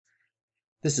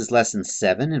This is lesson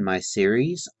 7 in my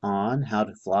series on how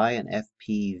to fly an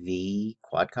FPV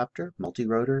quadcopter,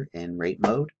 multirotor in rate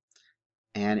mode.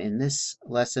 And in this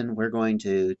lesson, we're going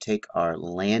to take our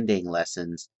landing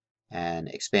lessons and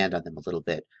expand on them a little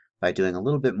bit by doing a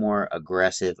little bit more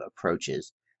aggressive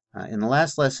approaches. In the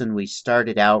last lesson, we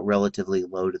started out relatively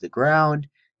low to the ground,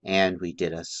 and we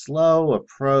did a slow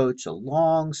approach, a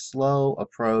long, slow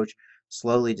approach,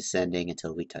 slowly descending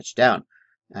until we touched down.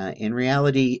 In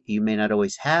reality, you may not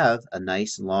always have a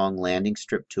nice long landing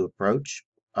strip to approach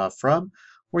from,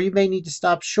 or you may need to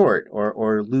stop short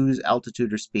or lose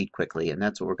altitude or speed quickly, and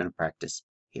that's what we're going to practice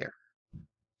here.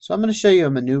 So I'm going to show you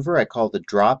a maneuver I call the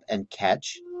drop and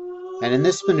catch. And in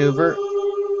this maneuver,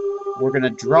 we're going to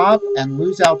drop and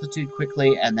lose altitude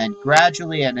quickly, and then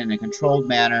gradually and in a controlled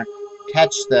manner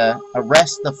arrest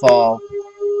the fall,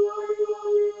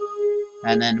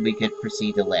 and then we could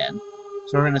proceed to land.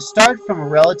 So we're going to start from a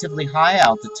relatively high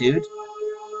altitude.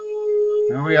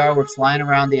 Here we are, we're flying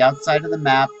around the outside of the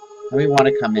map, and we want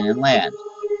to come in and land.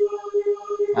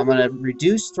 I'm going to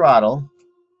reduce throttle,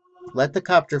 let the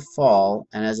copter fall,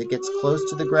 and as it gets close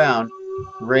to the ground,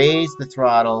 raise the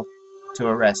throttle to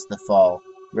arrest the fall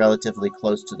relatively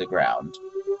close to the ground.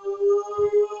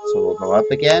 So we'll go up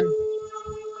again.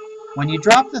 When you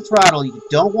drop the throttle, you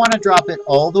don't want to drop it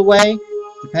all the way.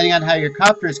 Depending on how your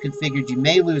copter is configured, you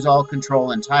may lose all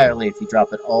control entirely if you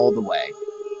drop it all the way.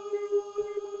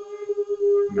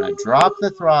 I'm going to drop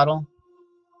the throttle,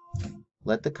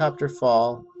 let the copter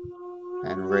fall,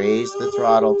 and raise the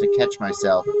throttle to catch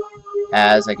myself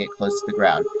as I get close to the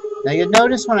ground. Now you'll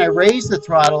notice when I raise the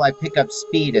throttle, I pick up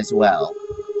speed as well.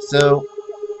 So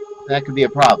that could be a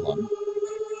problem.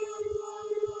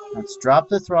 Let's drop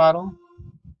the throttle.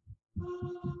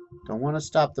 Don't want to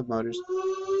stop the motors.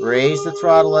 Raise the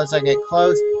throttle as I get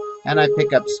close, and I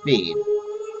pick up speed.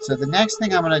 So the next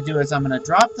thing I'm going to do is I'm going to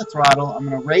drop the throttle, I'm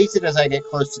going to raise it as I get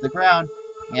close to the ground,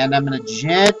 and I'm going to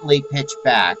gently pitch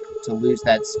back to lose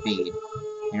that speed.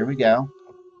 Here we go.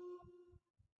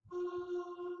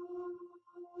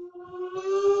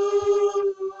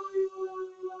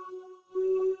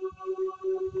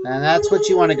 And that's what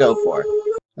you want to go for.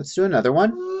 Let's do another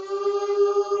one.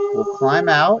 We'll climb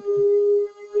out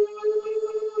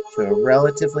to a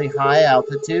relatively high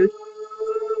altitude.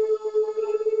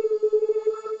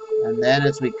 And then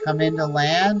as we come into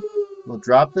land, we'll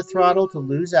drop the throttle to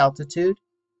lose altitude.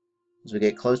 As we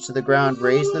get close to the ground,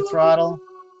 raise the throttle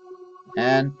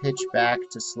and pitch back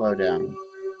to slow down.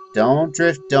 Don't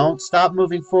drift, don't stop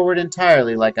moving forward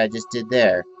entirely like I just did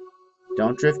there.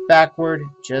 Don't drift backward,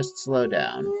 just slow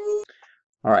down.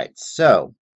 All right,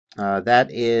 so that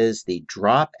is the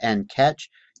drop and catch.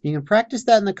 You can practice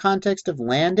that in the context of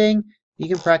landing. You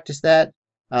can practice that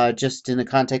just in the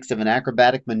context of an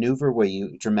acrobatic maneuver where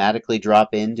you dramatically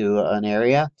drop into an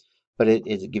area. But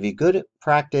it gives you good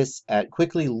practice at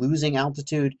quickly losing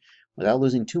altitude without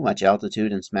losing too much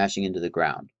altitude and smashing into the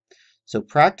ground. So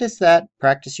practice that.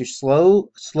 Practice your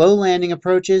slow landing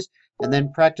approaches, and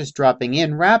then practice dropping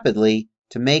in rapidly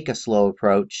to make a slow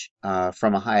approach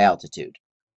from a high altitude.